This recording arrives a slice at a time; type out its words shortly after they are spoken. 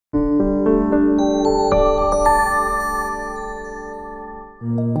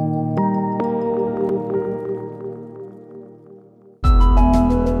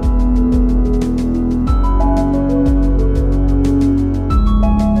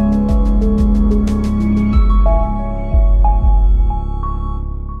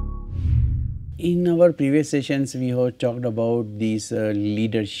our previous sessions we have talked about this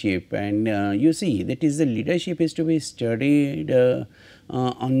leadership, and you see that is the leadership is to be studied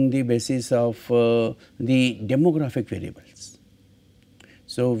on the basis of the demographic variables.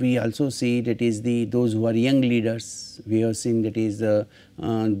 So, we also see that is the those who are young leaders, we have seen that is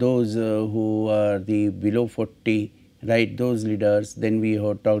those who are the below 40, right, those leaders. Then we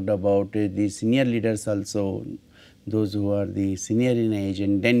have talked about the senior leaders also, those who are the senior in age,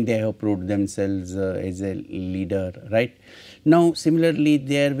 and then they have proved themselves as a leader, right. Now, similarly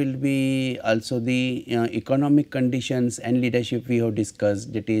there will be also the economic conditions and leadership we have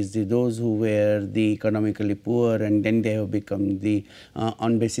discussed, that is those who were the economically poor, and then they have become the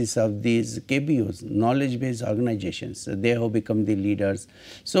on basis of these KBOs, knowledge based organizations, they have become the leaders.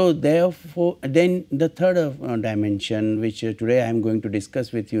 So, therefore, then the third dimension which today I am going to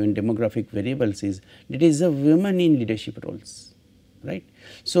discuss with you in demographic variables is that is the women in leadership roles, right.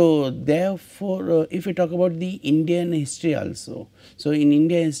 So, therefore, if we talk about the Indian history also, so in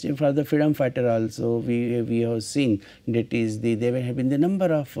India history for the freedom fighter also we have seen that is there have been the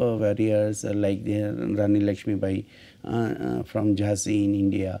number of warriors like the Rani Lakshmi Bai from Jhansi in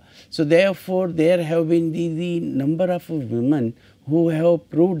India. So, therefore, there have been the number of women who have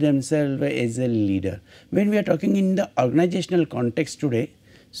proved themselves as a leader. When we are talking in the organizational context today,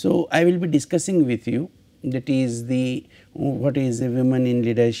 so I will be discussing with you that is the what is the women in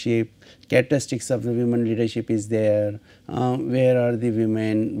leadership, characteristics of the women leadership is there, where are the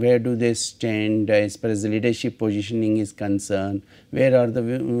women, where do they stand as far as the leadership positioning is concerned, where are the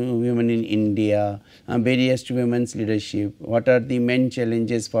women in India, barriers to women's leadership, what are the main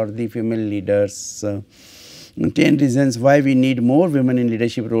challenges for the female leaders, 10 reasons why we need more women in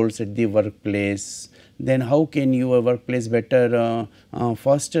leadership roles at the workplace. Then how can your workplace better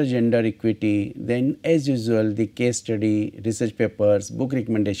foster gender equity? Then as usual the case study, research papers, book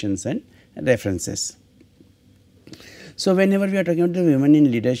recommendations and references. So, whenever we are talking about the women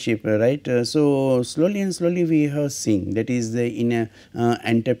in leadership, right, so slowly and slowly we have seen that is the in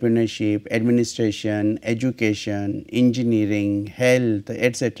entrepreneurship, administration, education, engineering, health,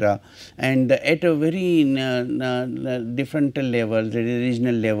 etc. and at a very different level, the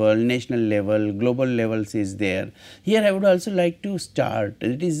regional level, national level, global levels is there. Here I would also like to start,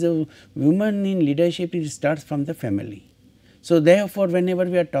 it is women in leadership, it starts from the family. So, therefore, whenever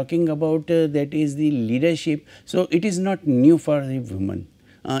we are talking about that is the leadership, so it is not new for the women.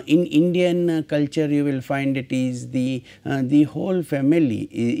 In Indian culture you will find it is the whole family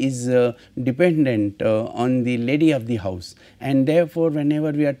is dependent on the lady of the house, and therefore,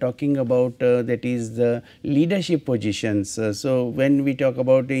 whenever we are talking about that is the leadership positions. So, when we talk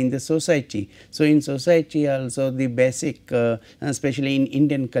about in the society, so in society also the basic especially in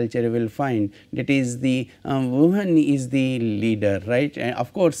Indian culture you will find that is the woman is the leader, right. And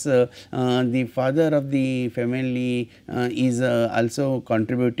of course, the father of the family is also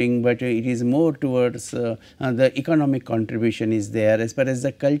contributing, but it is more towards the economic contribution is there as far as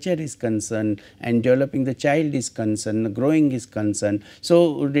the culture is concerned and developing the child is concerned, growing is concerned.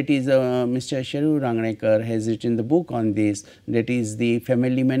 So, that is Mr. Sharu Rangnekar has written the book on this, that is the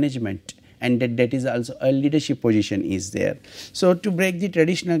family management, and that is also a leadership position is there. So, to break the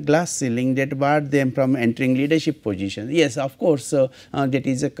traditional glass ceiling that barred them from entering leadership positions, yes, of course, that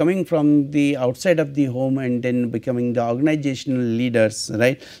is coming from the outside of the home and then becoming the organizational leaders,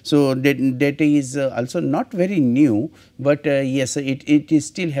 right. So, that is also not very new, but yes, it is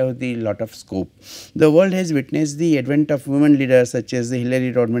still have the lot of scope. The world has witnessed the advent of women leaders such as the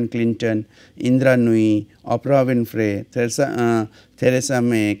Hillary Rodham Clinton, Indra Nooyi, Oprah Winfrey, Theresa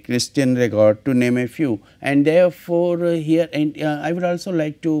May, Christian Lagarde, to name a few. And therefore, here and I would also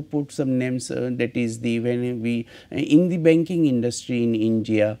like to put some names that is the when we in the banking industry in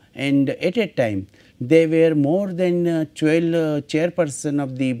India, and at a time they were more than 12 chairperson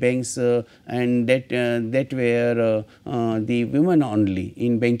of the banks and that were the women only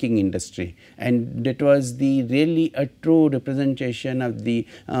in banking industry, and that was the really a true representation of the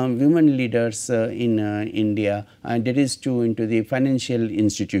women leaders in India, and that is true into the financial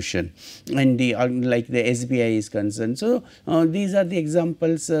institution and the like the SBI is concerned. So, these are the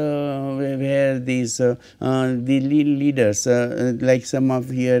examples where these the leaders like some of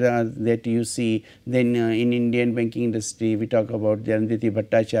here that you see. Then in Indian banking industry we talk about Janaditi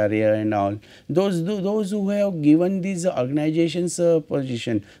Bhattacharya and all those who have given these organizations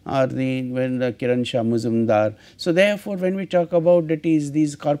position are the Kiran Shah Mazumdar. So, therefore, when we talk about that is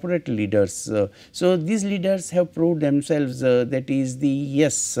these corporate leaders, so these leaders have proved themselves that is the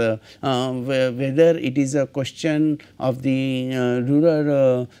yes whether it is a question of the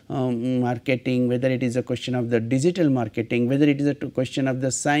rural marketing, whether it is a question of the digital marketing, whether it is a question of the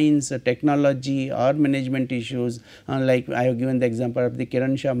science, technology or management issues, like I have given the example of the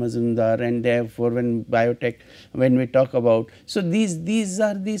Kiran Shah Mazumdar, and therefore when biotech, when we talk about. So, these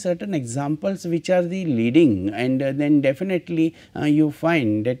are the certain examples which are the leading, and then definitely you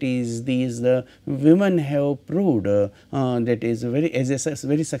find that is these women have proved that is very, as a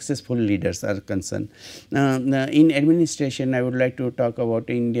very successful leaders are concerned. In administration, I would like to talk about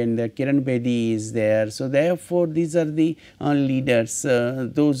Indian, the Kiran Bedi is there. So, therefore, these are the leaders,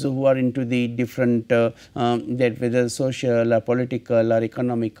 those who are into the different that whether social or political or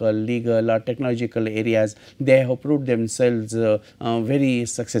economical, legal or technological areas, they have proved themselves very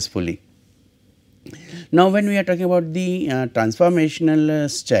successfully. Now, when we are talking about the transformational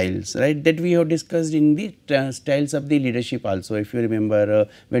styles, right, that we have discussed in the styles of the leadership also. If you remember,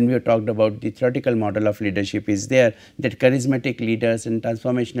 when we have talked about the theoretical model of leadership is there, that charismatic leaders and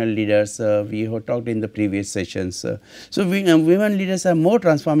transformational leaders, we have talked in the previous sessions. So, women leaders are more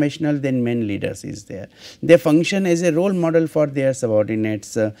transformational than men leaders is there. They function as a role model for their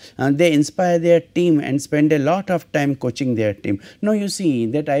subordinates, and they inspire their team and spend a lot of time coaching their team. Now, you see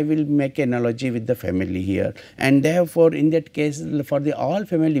that I will make an analogy with the family here, and therefore, in that case, for the all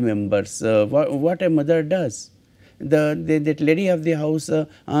family members, what a mother does, that lady of the house,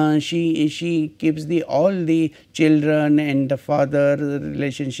 she keeps the all the children and the father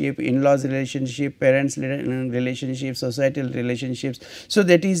relationship, in-laws relationship, parents relationship, societal relationships. So,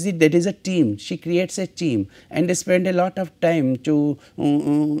 that is a team. She creates a team and they spend a lot of time to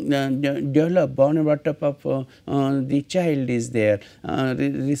develop, born and brought up of the child is there.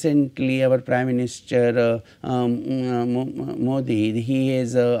 Recently, our Prime Minister Modi, he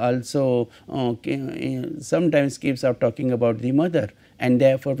has also sometimes keeps out talking about the mother, and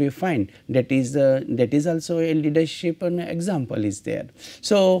therefore we find that is also a leadership example is there.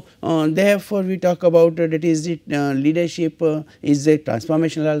 So, therefore we talk about that is the leadership is a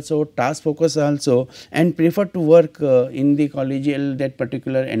transformational also, task focus also, and prefer to work in the collegial, that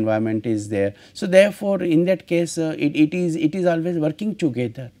particular environment is there. So, therefore in that case it is always working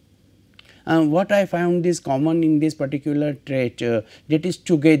together. What I found is common in this particular trait, that is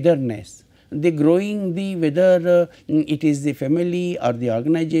togetherness. The growing, the whether it is the family or the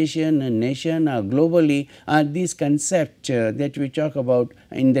organization, nation or globally, this concept that we talk about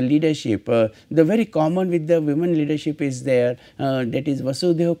in the leadership, the very common with the women leadership is there, that is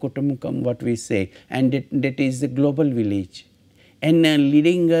Vasudhaiva Kutumbakam, what we say, and that is the global village. And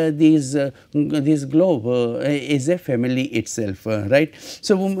leading this globe is a family itself, right.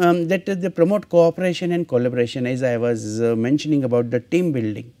 So, that they promote cooperation and collaboration, as I was mentioning about the team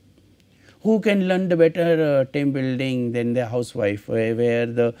building. Who can learn the better team building than the housewife, where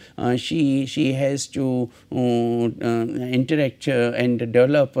the she has to interact and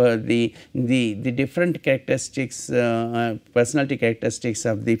develop the different characteristics, personality characteristics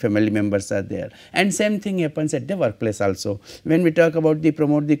of the family members are there. And same thing happens at the workplace also, when we talk about the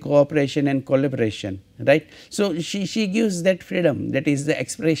promote the cooperation and collaboration, right. So, she gives that freedom, that is the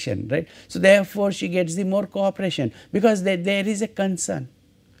expression, right. So, therefore, she gets the more cooperation, because there is a concern.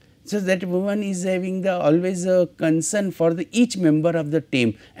 So, that woman is having the always a concern for the each member of the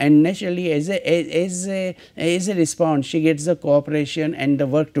team, and naturally as a response she gets the cooperation and the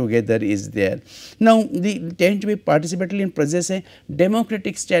work together is there. Now, they tend to be participatory and possess a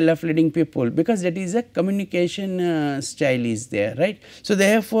democratic style of leading people, because that is a communication style is there, right. So,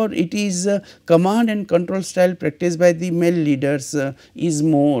 therefore, it is command and control style practiced by the male leaders is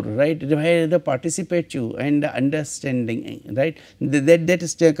more, right, where the participative and the understanding, right, that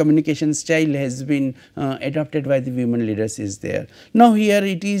is communication style has been adopted by the women leaders is there. Now, here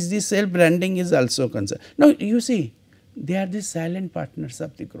it is the self branding is also concerned. Now, you see, they are the silent partners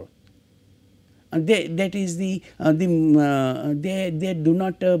of the growth. That is they do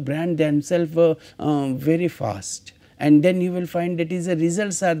not brand themselves very fast, and then you will find that is the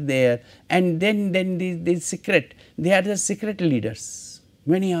results are there, and then the secret, they are the secret leaders.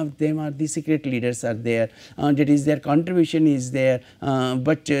 Many of them are the secret leaders are there, that is their contribution is there,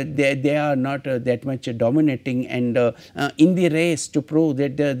 but they are not that much dominating, and in the race to prove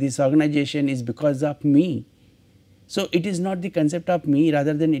that this organization is because of me. So, it is not the concept of me,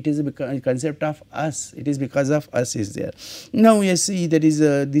 rather than it is a concept of us, it is because of us is there. Now, you see there is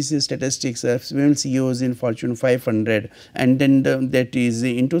this is statistics of women CEOs in Fortune 500, and then that is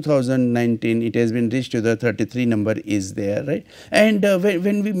in 2019 it has been reached to the 33 number is there, right. And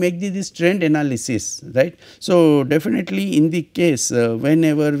when we make this trend analysis, right. So, definitely in the case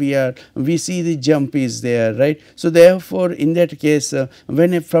whenever we see the jump is there, right. So, therefore, in that case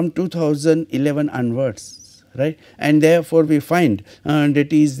when from 2011 onwards, right. And therefore, we find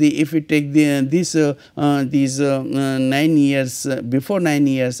that is the, if we take the these 9 years, before 9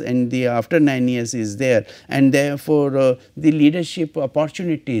 years and the after 9 years is there, and therefore, the leadership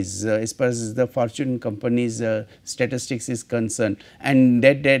opportunities as far as the Fortune companies statistics is concerned, and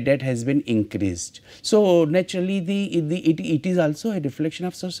that has been increased. So, naturally it is also a reflection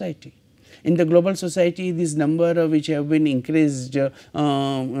of society. In the global society, this number which have been increased, though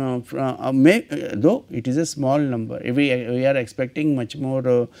it is a small number, we are expecting much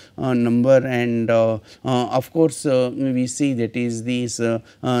more number, and of course, we see that is this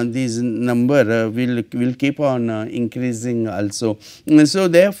number will keep on increasing also. So,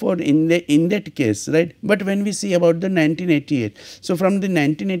 therefore, in that case, right. But when we see about the 1988, so from the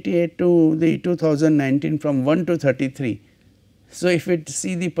 1988 to the 2019, from 1 to 33. So, if it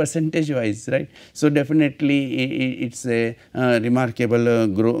see the percentage wise, right. So, definitely it is a remarkable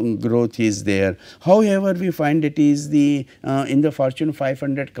growth is there. However, we find it is the in the Fortune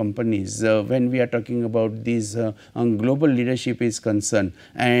 500 companies, when we are talking about these global leadership is concerned,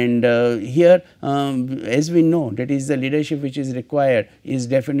 and here as we know, that is the leadership which is required is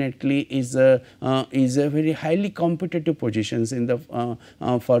definitely is a very highly competitive positions in the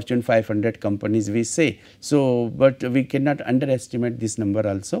Fortune 500 companies, we say. So, but we cannot underestimate this number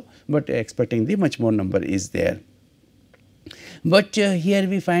also, but expecting the much more number is there. But here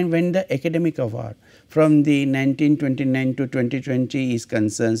we find when the academic award from the 1929 to 2020 is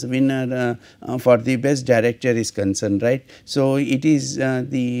concerned, winner for the best director is concerned, right. So, it is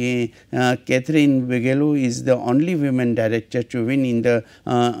the Catherine Bigelow is the only women director to win in the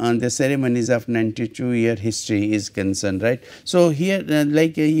on the ceremonies of 92-year history is concerned, right. So, here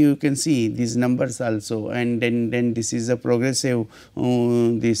like you can see these numbers also, and then this is a progressive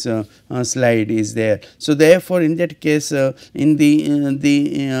this slide is there. So, therefore, in that case in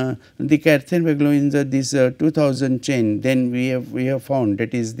the Catherine Bigelow in this 2010, then we have found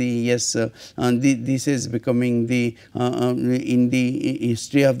that is the yes this is becoming the in the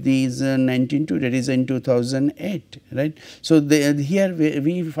history of these 1902, that is in 2008, right. So, here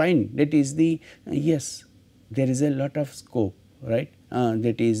we find that is the yes, there is a lot of scope, right.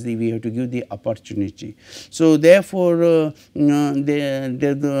 That is we have to give the opportunity. So, therefore, the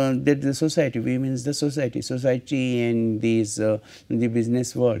society, we means the society and these the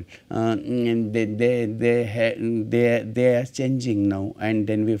business world, and they are changing now, and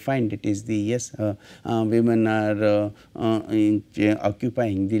then we find it is the yes, women are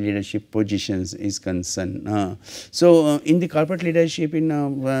occupying the leadership positions is concerned. So, in the corporate leadership, in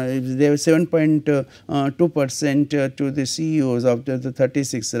there was 7.2% to the CEOs of the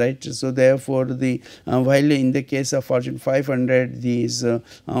 36, right. So, therefore, the while in the case of Fortune 500, these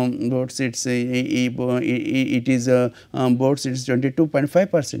board seats it is board seats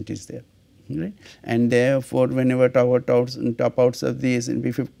 22.5% is there, right. And therefore, whenever top outs of the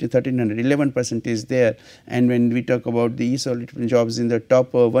S&P 50 1300, 11% is there, and when we talk about the solid jobs in the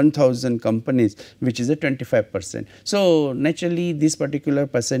top 1000 companies, which is a 25%. So, naturally, this particular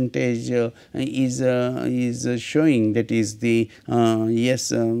percentage is showing that is the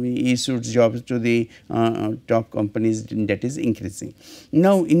yes, issued jobs to the top companies, that is increasing.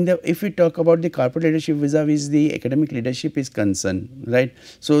 Now, in the if we talk about the corporate leadership vis-a-vis the academic leadership is concerned, right.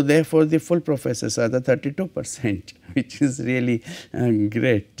 So, therefore, the full professors are the 32%, which is really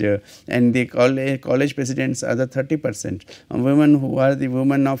great, and the college presidents are the 30%, women who are the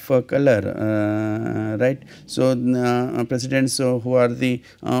women of color, right. So, presidents who are the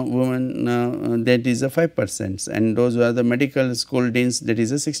women, that is a 5%, and those who are the medical school deans, that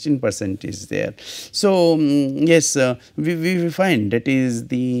is a 16% is there. So, yes, we find that is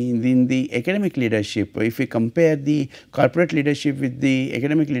in the academic leadership, if we compare the corporate leadership with the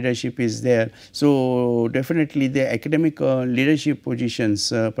academic leadership is there. So, definitely the academic leadership positions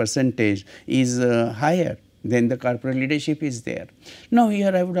percentage is higher then the corporate leadership is there. Now,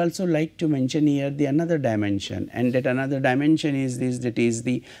 here I would also like to mention here the another dimension, and that another dimension is this, that is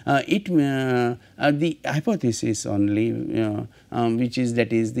the the hypothesis only, which is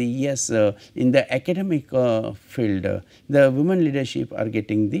that is the yes, in the academic field the women leadership are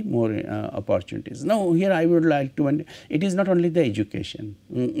getting the more opportunities. Now, here I would like to, it is not only the education,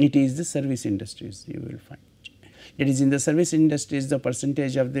 it is the service industries you will find. That is, in the service industries, the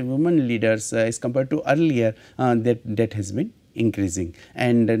percentage of the women leaders as compared to earlier, that has been increasing.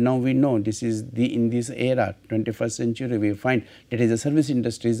 And now we know this is the in this era 21st century we find that is the service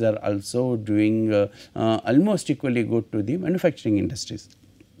industries are also doing almost equally good to the manufacturing industries.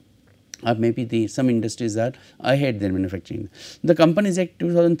 or maybe some industries are ahead than manufacturing. The Companies Act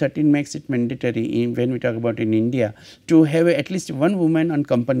 2013 makes it mandatory when we talk about in India to have at least one woman on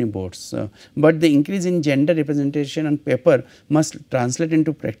company boards, but the increase in gender representation on paper must translate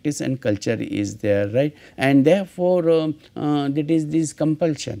into practice and culture is there, right, and therefore that is this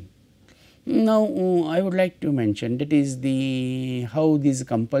compulsion. Now, I would like to mention that is the how these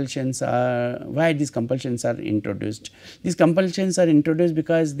compulsions are, why these compulsions are introduced. These compulsions are introduced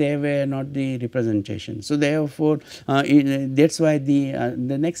because they were not the representation. So, therefore, that is why the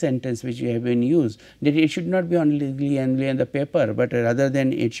next sentence which we have been used, that it should not be only on the paper, but rather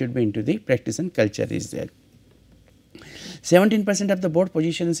than it should be into the practice and culture is there. 17% of the board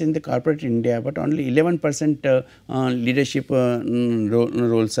positions in the corporate India, but only 11% leadership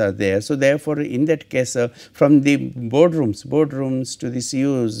roles are there. So, therefore, in that case from the boardrooms to the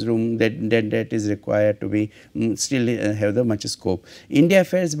CEO's room, that is required to be still have the much scope. India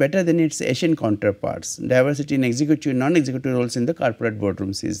fares better than its Asian counterparts. Diversity in executive, non-executive roles in the corporate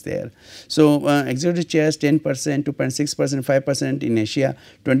boardrooms is there. So, executive chairs 10%, 2.6%, 5% in Asia,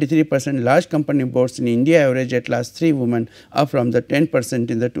 23%. Large company boards in India average at last 3 women, up from the 10%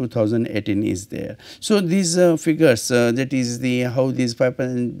 in the 2018 is there. So, these figures that is the how these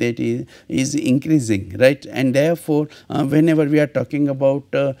 5% that is increasing, right, and therefore, whenever we are talking about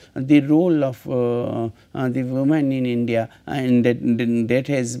the role of the women in India, and that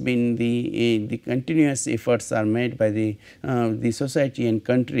has been the continuous efforts are made by the society and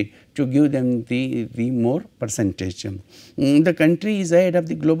country to give them the more percentage. The country is ahead of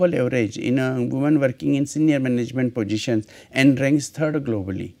the global average in women working in senior management positions and ranks third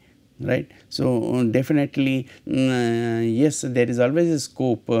globally, right. So, definitely yes, there is always a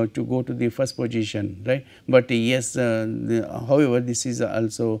scope to go to the first position, right, but yes, however, this is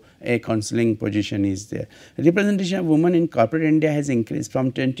also a counseling position is there. Representation of women in corporate India has increased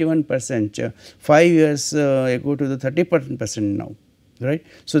from 21% 5 years ago to the 30% now. Right.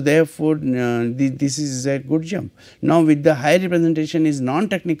 So, therefore, this is a good jump. Now, with the high representation is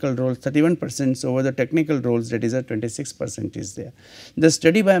non-technical roles 31% over the technical roles, that is a 26% is there. The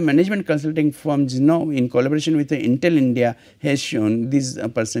study by management consulting firms now in collaboration with the Intel India has shown this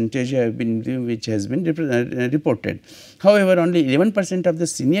percentage have been which has been reported. However, only 11% of the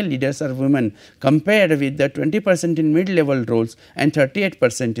senior leaders are women compared with the 20% in mid-level roles and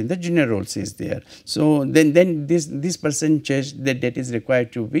 38% in the junior roles is there. So, then this percentage that is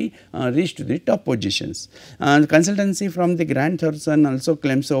required to be reached to the top positions. Consultancy from the Grant Thornton also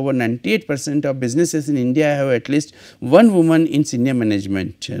claims over 98% of businesses in India have at least one woman in senior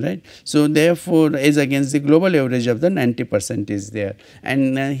management, right. So, therefore, as against the global average of the 90% is there,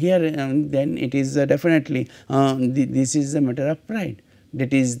 and here then it is definitely this is a matter of pride.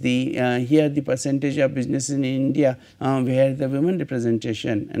 That is the here the percentage of businesses in India where the women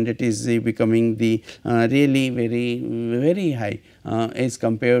representation, and that is becoming the really very high as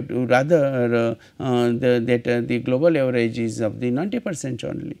compared to rather the global average is of the 90%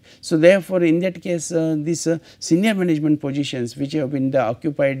 only. So, therefore, in that case this senior management positions which have been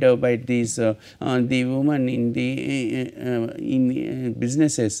occupied by these the women in the in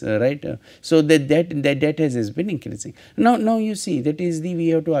businesses, right. So, that has been increasing. Now you see that is we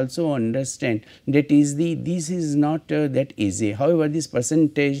have to also understand that is this is not that easy. However, this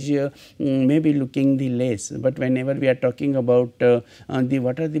percentage may be looking the less, but whenever we are talking about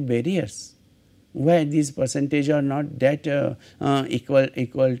what are the barriers, why these percentage are not that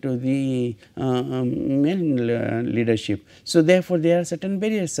equal to the male leadership. So, therefore, there are certain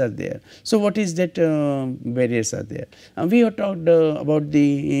barriers are there. So, what is that barriers are there? We have talked about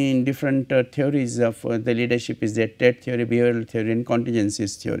the different theories of the leadership is that TED theory, behavioral theory and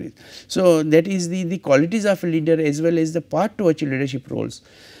contingencies theory. So, that is the qualities of a leader as well as the path to achieve leadership roles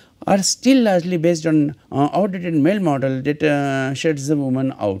are still largely based on outdated male model that shuts the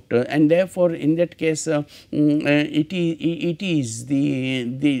woman out, and therefore, in that case it is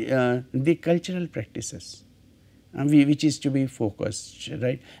the cultural practices which is to be focused,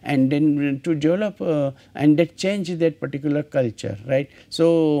 right, and then to develop and that change that particular culture, right.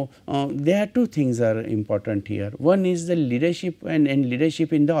 So, there are two things are important here. One is the leadership and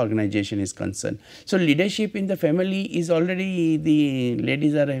leadership in the organization is concerned. So, leadership in the family is already the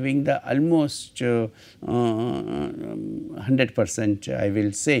ladies are having the almost 100% I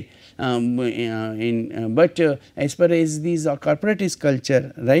will say, but as far as these corporate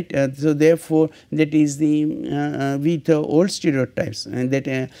culture, right. So, therefore, that is the with old stereotypes, and that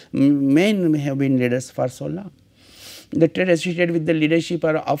men have been leaders for so long. The traits associated with the leadership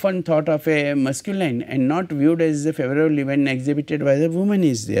are often thought of a masculine and not viewed as favorably when exhibited by the woman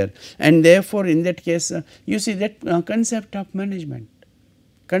is there, and therefore, in that case you see that concept of management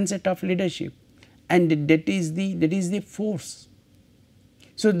concept of leadership, and that is the force.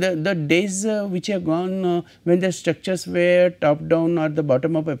 So, the days which have gone when the structures were top down or the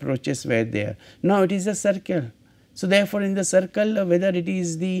bottom up approaches were there, now it is a circle. So, therefore, in the circle whether it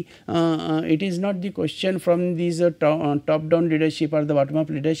is the it is not the question from these top down leadership or the bottom up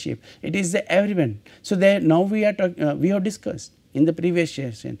leadership, it is the everyone. So, there now we are we have discussed in the previous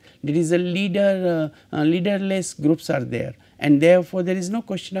session, there is a leaderless groups are there, and therefore, there is no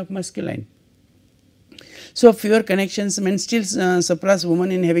question of masculine. So, fewer connections men still surpass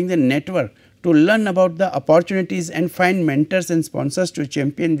women in having the network to learn about the opportunities and find mentors and sponsors to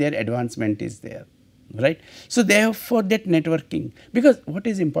champion their advancement is there, right. So, therefore, that networking, because what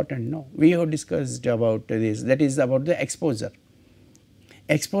is important now, we have discussed about this, that is about the exposure.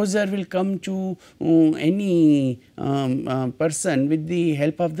 Exposure will come to any person with the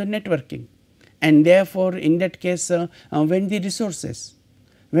help of the networking, and therefore, in that case when the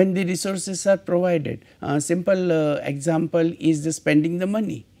resources are provided, simple example is the spending the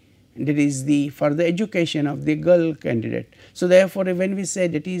money, that is the for the education of the girl candidate. So, therefore, when we say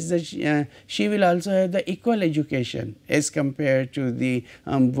that is the she will also have the equal education as compared to the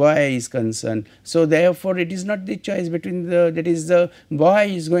boy is concerned. So, therefore, it is not the choice between the, that is the boy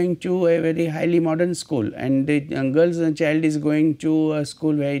is going to a very highly modern school and the girl's child is going to a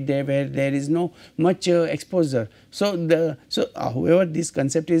school where there is no much exposure. So, however, this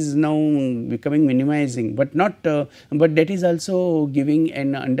concept is now becoming minimizing, but not but that is also giving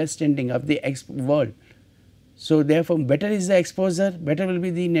an understanding of the world. So, therefore, better is the exposure, better will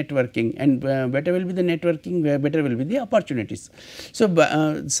be the networking, and better will be the networking where better will be the opportunities. So,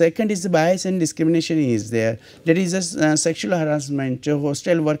 second is the bias and discrimination is there, that is a sexual harassment,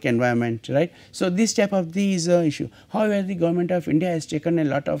 hostile work environment, right. So, this type of these issue. However, the government of India has taken a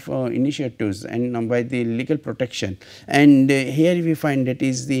lot of initiatives and by the legal protection, and here we find that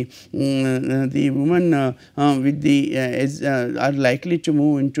is the women with the are likely to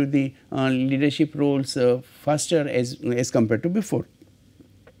move into the leadership roles faster as compared to before.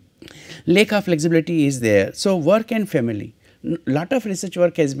 Lack of flexibility is there. So, work and family, lot of research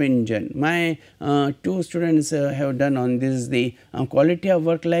work has been done. My two students have done on this, the quality of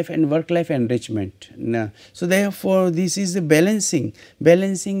work life and work life enrichment. So, therefore, this is the balancing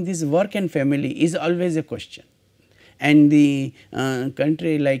this work and family is always a question. And the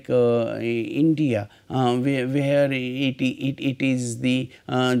country like India, where it is the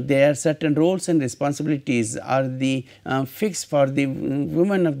there are certain roles and responsibilities are the fixed for the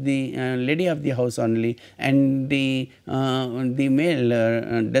woman of the lady of the house only, and the male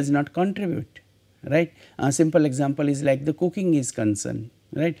does not contribute, right. A simple example is like the cooking is concerned,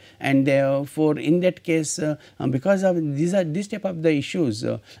 right. And therefore, in that case because of this type of the issues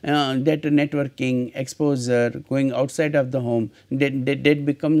that networking, exposure, going outside of the home, that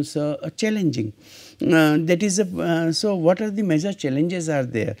becomes challenging. That is so what are the major challenges are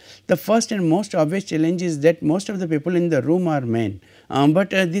there? The first and most obvious challenge is that most of the people in the room are men, but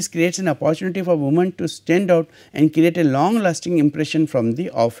this creates an opportunity for women to stand out and create a long lasting impression from the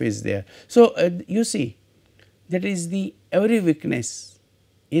office there. So, you see, that is the every weakness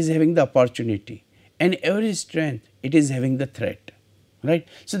is having the opportunity, and every strength it is having the threat, right.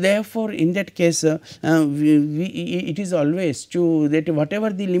 So, therefore, in that case it is always true that whatever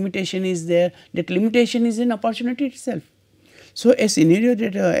the limitation is there, that limitation is an opportunity itself. So, a scenario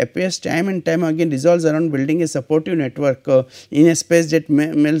that appears time and time again resolves around building a supportive network in a space that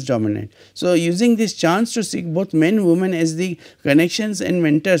males dominate. So, using this chance to seek both men, women as the connections and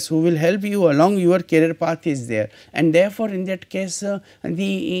mentors who will help you along your career path is there, and therefore, in that case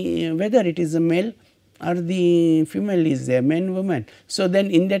whether it is a male or the female is there, men, women. So, then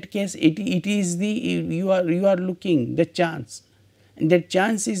in that case it is the you are looking the chance, and that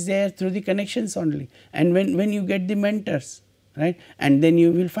chance is there through the connections only, and when you get the mentors, right, and then you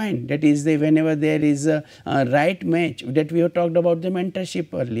will find that is the whenever there is a right match, that we have talked about the mentorship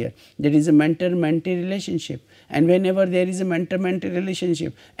earlier, there is a mentor-mentee relationship, and whenever there is a mentor-mentee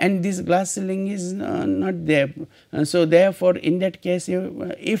relationship and this glass ceiling is not there. So, therefore, in that case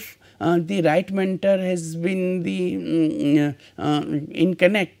if the right mentor has been the in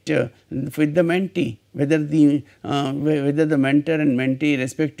connect with the mentee, whether the mentor and mentee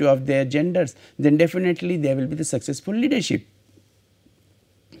irrespective of their genders, then definitely there will be the successful leadership.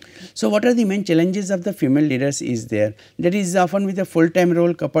 So, what are the main challenges of the female leaders is there? That is often with a full-time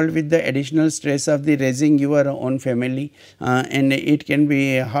role coupled with the additional stress of the raising your own family, and it can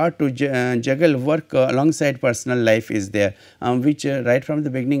be hard to juggle work alongside personal life is there, which right from the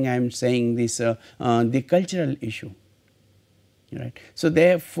beginning I am saying this the cultural issue. right. So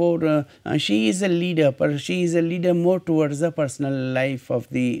therefore, she is a leader, but she is a leader more towards the personal life of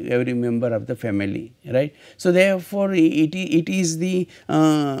the every member of the family, right. So therefore, it is the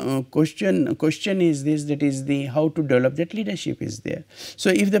question is this, that is the how to develop that leadership is there. So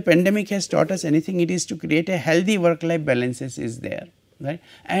if the pandemic has taught us anything, it is to create a healthy work life balances is there, right.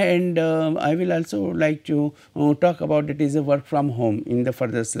 And I will also like to talk about it is a work from home in the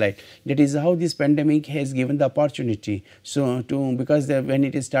further slide. That is how this pandemic has given the opportunity. So to because when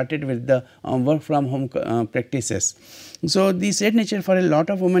it is started with the work from home practices. So the set nature for a lot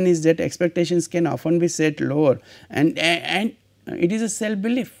of women is that expectations can often be set lower, and it is a self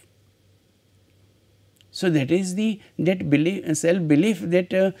belief. So that is the that belief, self belief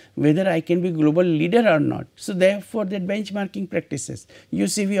that whether I can be global leader or not. So therefore, that benchmarking practices. You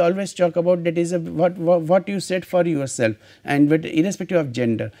see, we always talk about that is a what you set for yourself, and but irrespective of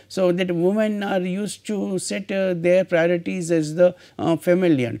gender. So that women are used to set their priorities as the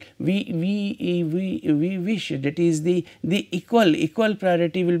familial. We wish that is the equal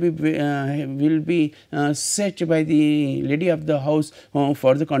priority will be set by the lady of the house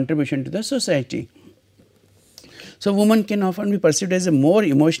for the contribution to the society. So women can often be perceived as a more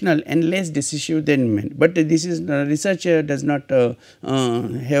emotional and less decisive than men, but this is research does not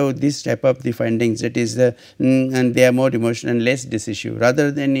have this type of the findings, that is and they are more emotional and less decisive,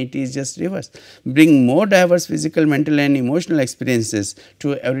 rather than it is just reverse. Bring more diverse physical, mental and emotional experiences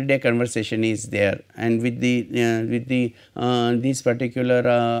to everyday conversation is there, and with the this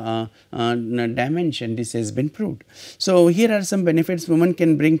particular dimension, this has been proved. So here are some benefits women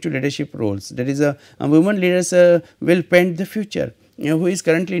can bring to leadership roles. That is a women leaders will paint the future. Who is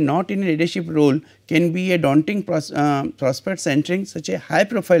currently not in a leadership role can be a daunting prospect entering such a high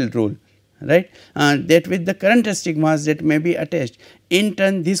profile role, right, that with the current stigmas that may be attached. In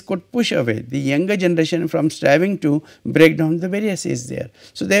turn, this could push away the younger generation from striving to break down the barriers is there.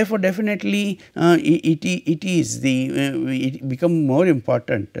 So therefore, definitely it is the it become more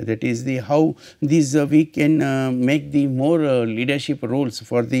important, that is the how these we can make the more leadership roles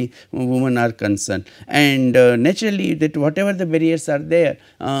for the women are concerned, and naturally that whatever the barriers are there,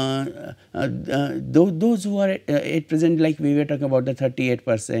 those who are at present, like we were talking about the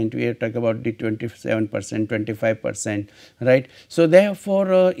 38%, we are talking about the 27%, 25%, right. So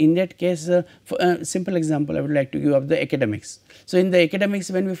therefore, in that case, for a simple example I would like to give of the academics. So in the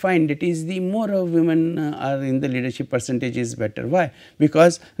academics, when we find it is the more of women are in the leadership percentage is better. Why?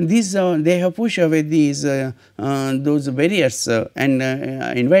 Because these they have pushed away these those barriers and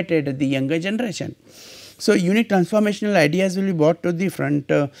invited the younger generation. So unique transformational ideas will be brought to the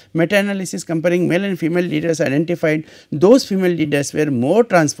front. Meta-analysis comparing male and female leaders identified those female leaders were more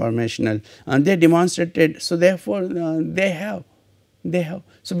transformational, and they demonstrated. So therefore, they have.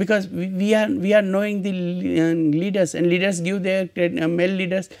 So because we are knowing the leaders, and leaders give their male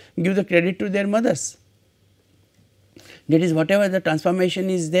leaders give the credit to their mothers. That is whatever the transformation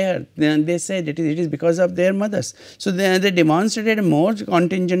is there, then they say that it is because of their mothers. So they demonstrated more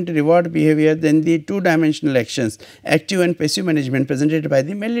contingent reward behavior than the two-dimensional actions, active and passive management presented by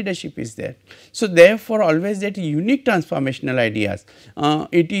the male leadership is there. So therefore, always that unique transformational ideas,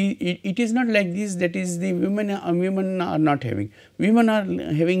 it is not like this, that is the women are not having. Women are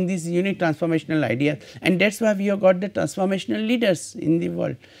having these unique transformational ideas, and that is why we have got the transformational leaders in the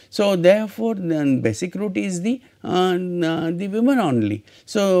world. So therefore, the basic root is the women only.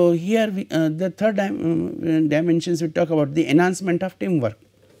 So here the third dimensions we talk about the enhancement of teamwork.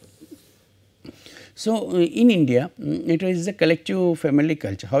 So in India, it is a collective family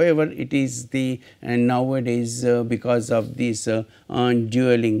culture. However, it is the nowadays because of these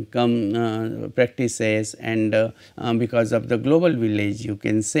dual income practices, and because of the global village, you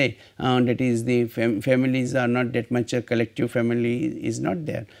can say that is the families are not that much a collective family is not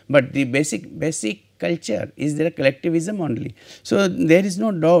there, but the basic culture is there a collectivism only. So there is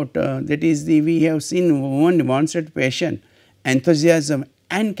no doubt that is the we have seen women demonstrate passion, enthusiasm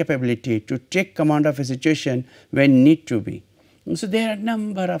and capability to take command of a situation when need to be. So there are a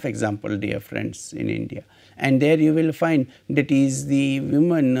number of examples, dear friends, in India, and there you will find that is the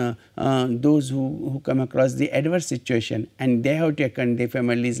women those who come across the adverse situation, and they have taken the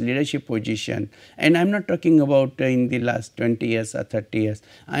family's leadership position. And I am not talking about in the last 20 years or 30 years,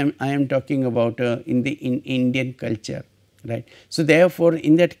 I am talking about in Indian culture. Right. So therefore,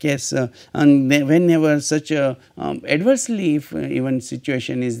 in that case, whenever such a adversely even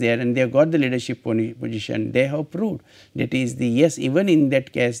situation is there, and they have got the leadership position, they have proved that is the yes, even in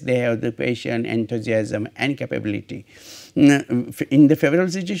that case they have the passion, enthusiasm and capability. in the favorable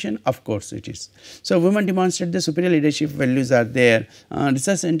situation, of course it is. So, women demonstrate the superior leadership values are there.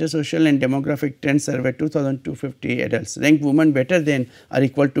 Research Center Social and Demographic Trend Survey 2250 adults rank women better than or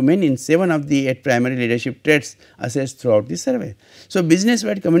equal to men in 7 of the 8 primary leadership traits assessed throughout the survey. So, business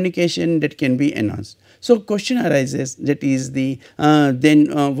wide communication that can be enhanced. So, question arises, that is the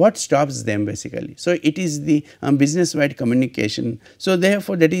what stops them basically. So, it is the business wide communication. So,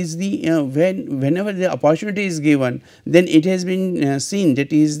 therefore, that is the whenever the opportunity is given, then it has been seen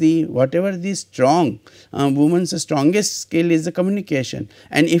that is the whatever the strong woman's strongest skill is the communication,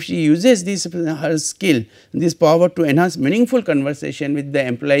 and if she uses this her skill, this power to enhance meaningful conversation with the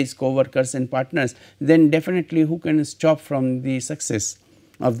employees, co-workers and partners, then definitely who can stop from the success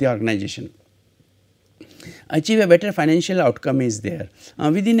of the organization. Achieve a better financial outcome is there.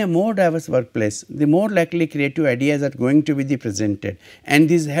 Within a more diverse workplace, the more likely creative ideas are going to be presented, and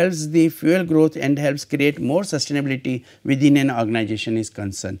this helps the fuel growth and helps create more sustainability within an organization is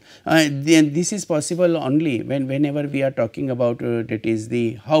concerned. This is possible only whenever we are talking about that is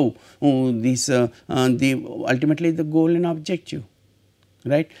the how the ultimately the goal and objective,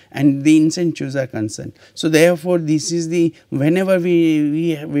 right, and the incentives are concerned. So, therefore, this is the whenever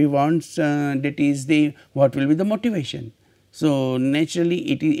we want that is the what will be the motivation. So, naturally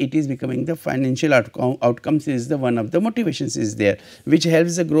it is becoming the financial outcomes is the one of the motivations is there, which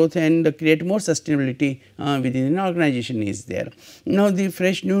helps the growth and create more sustainability within an organization is there. Now, the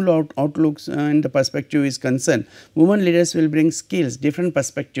fresh new outlooks and the perspective is concerned, women leaders will bring skills, different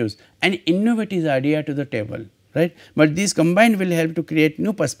perspectives and innovative idea to the table, right, but these combined will help to create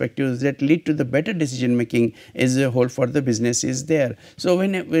new perspectives that lead to the better decision making as a whole for the business is there. So,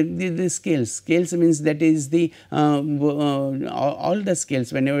 when the skills means that is the all the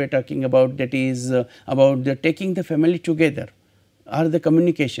skills whenever we are talking about that is about the taking the family together, or the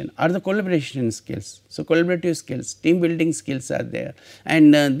communication or the collaboration skills. So, collaborative skills, team building skills are there,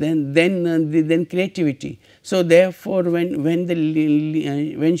 and then creativity. So, therefore,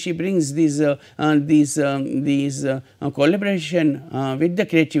 when she brings these collaboration with the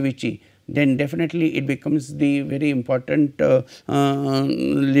creativity, then definitely it becomes the very important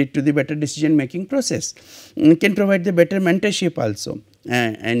lead to the better decision making process. Can provide the better mentorship also,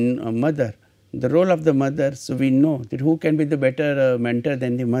 and mother. The role of the mother, so we know that who can be the better mentor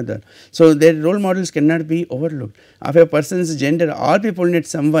than the mother. So, their role models cannot be overlooked. Of a person's gender, all people need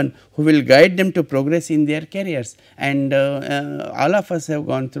someone who will guide them to progress in their careers, and all of us have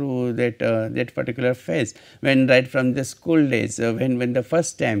gone through that particular phase, when right from the school days, when the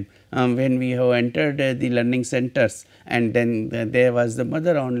first time when we have entered the learning centers, and then there was the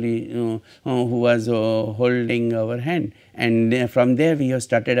mother only who was holding our hand, and from there we have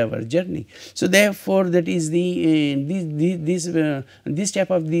started our journey. So, therefore, that is this type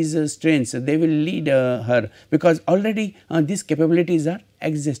of these strengths, they will lead her, because already these capabilities are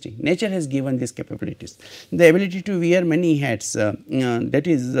existing. Nature has given these capabilities. The ability to wear many hats, that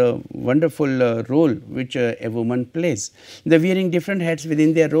is a wonderful role which a woman plays. The wearing different hats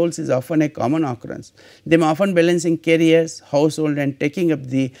within their roles is often a common occurrence. They are often balancing careers, household and taking up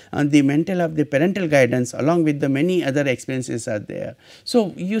the mental of the parental guidance along with the many other experiences are there.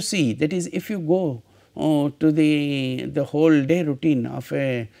 So, you see that is if you go to the whole day routine of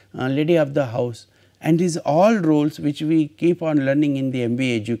a lady of the house, and these all roles which we keep on learning in the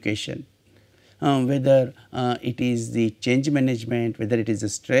MBA education, whether it is the change management, whether it is the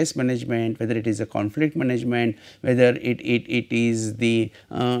stress management, whether it is the conflict management, whether it is the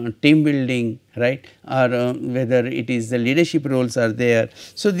team building, right, or whether it is the leadership roles are there.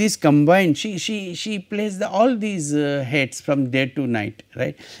 So, these combined she plays all these heads from day to night,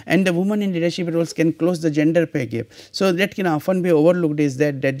 right, and the woman in leadership roles can close the gender pay gap. So, that can often be overlooked is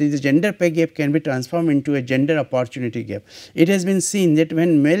that the gender pay gap can be transformed into a gender opportunity gap. It has been seen that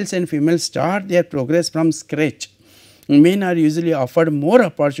when males and females start their progress from scratch, men are usually offered more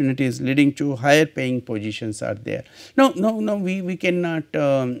opportunities leading to higher paying positions are there. No, we cannot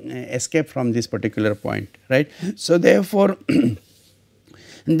escape from this particular point, right. So, therefore,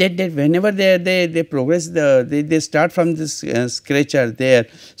 that whenever they progress, they start from this scratch are there.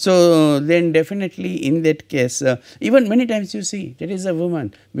 So, then definitely in that case, even many times you see that is a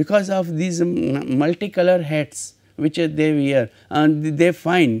woman, because of these multicolor hats which they wear, they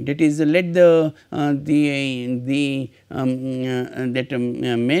find that is let the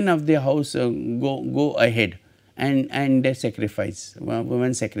men of the house go ahead, and their sacrifice,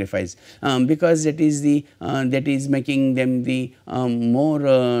 women sacrifice, because that is making them the more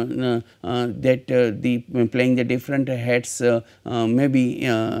that the playing the different hats maybe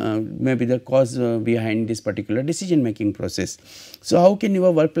the cause behind this particular decision making process. So, how can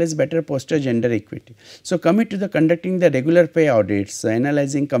your workplace better foster gender equity? So, commit to the conducting the regular pay audits,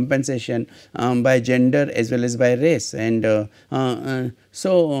 analyzing compensation by gender as well as by race, and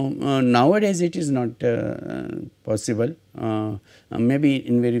nowadays it is not possible. Maybe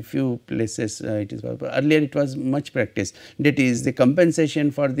in very few places it is possible. Earlier it was much practiced, that is the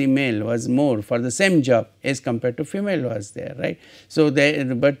compensation for the male was more for the same job as compared to female was there, right. So,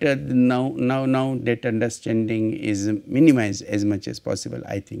 but now that understanding is minimized as much as possible,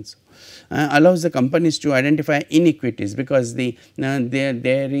 I think so. Allows the companies to identify inequities, because we are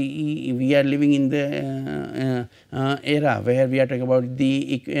living in the era where we are talking about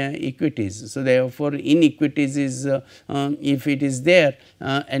the equities. So, therefore, inequities is if it is there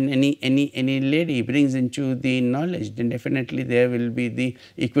and any lady brings into the knowledge, then definitely there will be the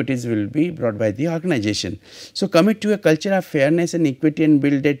equities will be brought by the organization. So, commit to a culture of fairness and equity and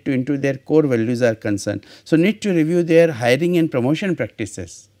build it into their core values are concerned. So, need to review their hiring and promotion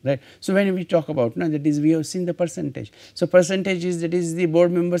practices. Right. So, when we talk about that is we have seen the percentage. So, percentage is that is the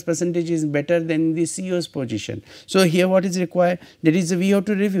board members percentage is better than the CEO's position. So, here what is required, that is we have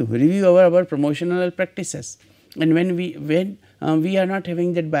to review our promotional practices, and when we are not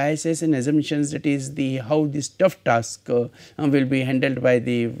having that biases and assumptions, that is the how this tough task will be handled by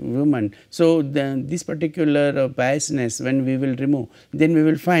the woman. So, this particular biasness when we will remove, then we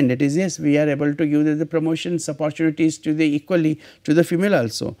will find that is yes, we are able to give the promotions opportunities to the equally to the female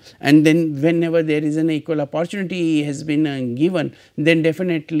also, and then whenever there is an equal opportunity has been given, then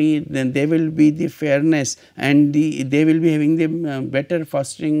definitely then there will be the fairness and they will be having the better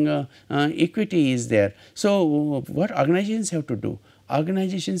fostering equity is there. So, what organizations have to do?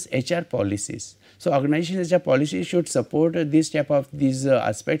 Organizations HR policies. So, organizations HR policies should support this type of these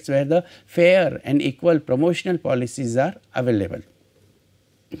aspects where the fair and equal promotional policies are available.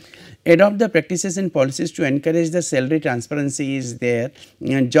 Adopt the practices and policies to encourage the salary transparency is there.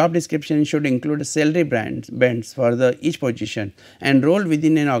 Job description should include salary bands for each position and role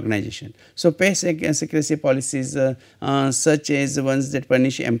within an organization. So, pay secrecy policies such as ones that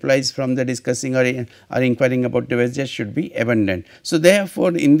punish employees from the discussing or inquiring about the wages should be abandoned. So,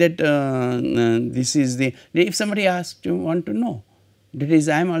 therefore, in that this is the if somebody asks to want to know, that is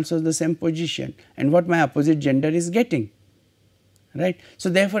I am also the same position and what my opposite gender is getting. Right. So,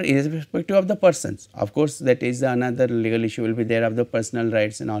 therefore, irrespective of the persons, of course, that is another legal issue will be there of the personal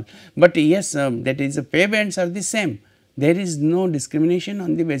rights and all, but yes, that is the pay bands are the same. There is no discrimination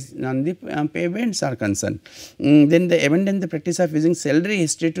on the pay bands are concerned. Then they abandon the practice of using salary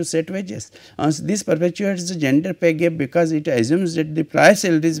history to set wages. This perpetuates the gender pay gap because it assumes that the prior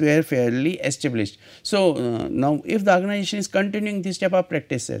salaries were fairly established. So, now if the organization is continuing this type of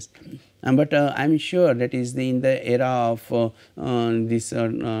practices, but I am sure that is in the era of this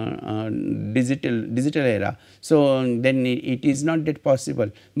digital era. So, then it is not that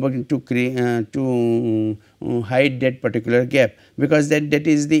possible, but to create to hide that particular gap, because that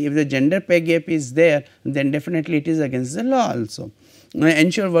is the if the gender pay gap is there, then definitely it is against the law also.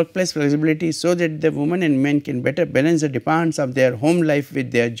 Ensure workplace flexibility so that the women and men can better balance the demands of their home life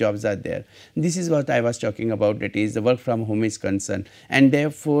with their jobs are there. This is what I was talking about, that is the work from home is concerned, and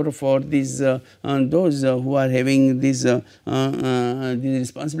therefore, for these those who are having this the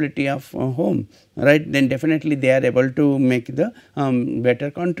responsibility of home, right, then definitely they are able to make the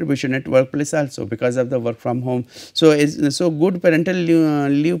better contribution at workplace also because of the work from home. So, good parental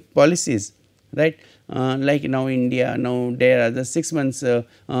leave policies, right. Like now India, now there are the 6 months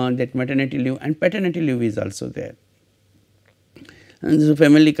that maternity leave and paternity leave is also there. And so,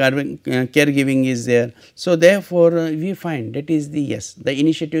 family caregiving is there. So, therefore, we find that is the yes, the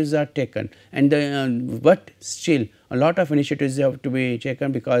initiatives are taken, and but still a lot of initiatives have to be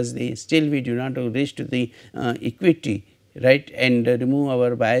taken, because still we do not reach to the equity, right, and remove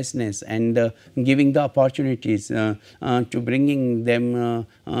our biasness and giving the opportunities to bringing them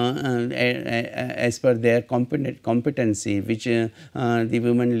as per their competency which the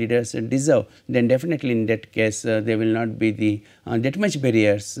women leaders deserve, then definitely in that case there will not be the that much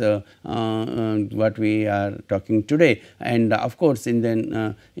barriers what we are talking today. And of course,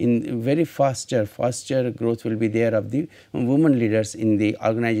 in very faster growth will be there of the women leaders in the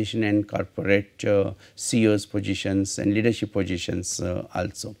organization and corporate CEOs positions and leadership positions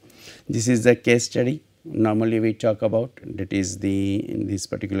also. This is the case study normally we talk about, that is this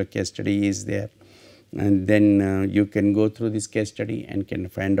particular case study is there, and then you can go through this case study and can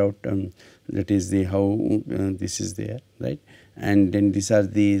find out that is the how this is there, right. And then these are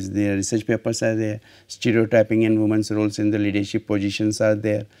the research papers are there, stereotyping and women's roles in the leadership positions are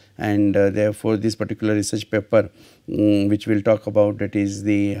there, and therefore this particular research paper which we will talk about, that is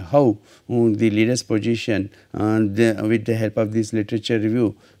the how the leader's position with the help of this literature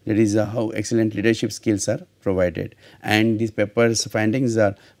review, that is how excellent leadership skills are provided. And this paper's findings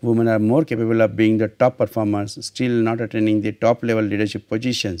are women are more capable of being the top performers, still not attaining the top level leadership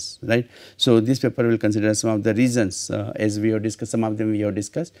positions, right. So this paper will consider some of the reasons as we have discussed, some of them we have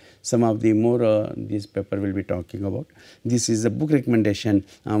discussed, some of the more this paper will be talking about. This is a book recommendation,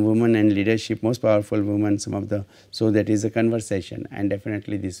 women and leadership, most powerful women, some of the, so that is a conversation, and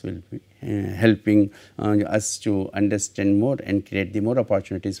definitely this will be helping us to understand more and create the more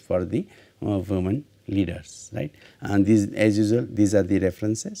opportunities for the women leaders, right. And these, as usual, these are the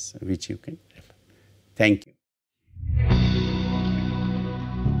references which you can refer. Thank you.